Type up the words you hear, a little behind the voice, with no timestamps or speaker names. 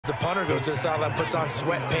The punter goes to the sideline, puts on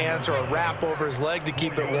sweatpants or a wrap over his leg to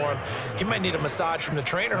keep it warm. He might need a massage from the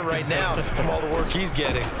trainer right now from all the work he's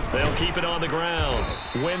getting. They'll keep it on the ground.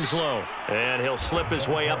 Winslow. And he'll slip his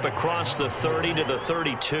way up across the 30 to the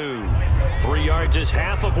 32. 3 yards is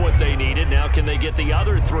half of what they needed. Now can they get the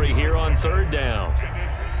other 3 here on third down?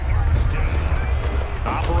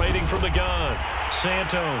 Operating from the gun.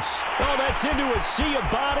 Santos. Oh, that's into a sea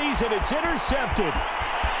of bodies, and it's intercepted.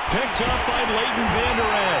 Picked up by Leighton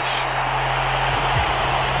Vander-Esch.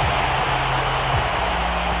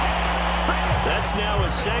 That's now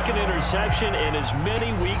his second interception in as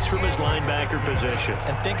many weeks from his linebacker position.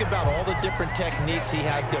 And think about all the different techniques he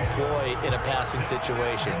has to employ in a passing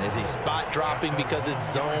situation. Is he spot dropping because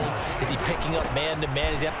it's zone? Is he picking up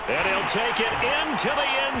man-to-man? And he'll take it into the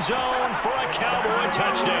end zone for a Cowboy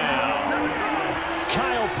touchdown.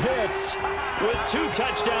 Kyle Pitts with 2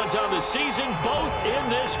 touchdowns on the season, both in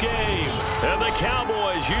this game. And the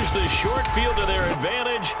Cowboys use the short field to their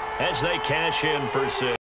advantage as they cash in for 6.